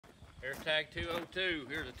Here's tag 202.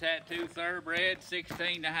 Here's a tattoo thoroughbred,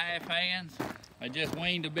 16 and a half hands. I just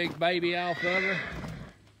weaned a big baby off of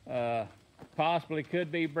her. Possibly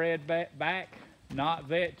could be bred back, not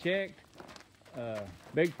vet checked.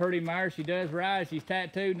 Big pretty mare. She does ride. She's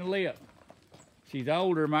tattooed in the lip. She's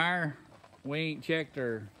older mare. We ain't checked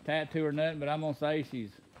her tattoo or nothing, but I'm gonna say she's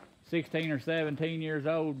 16 or 17 years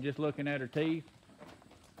old just looking at her teeth.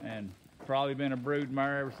 And probably been a brood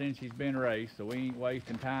mare ever since she's been raced, so we ain't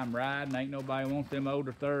wasting time riding. Ain't nobody wants them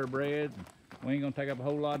older thoroughbreds. We ain't gonna take up a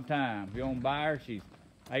whole lot of time. If you want to buy her, she's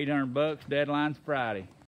 $800. Deadline's Friday.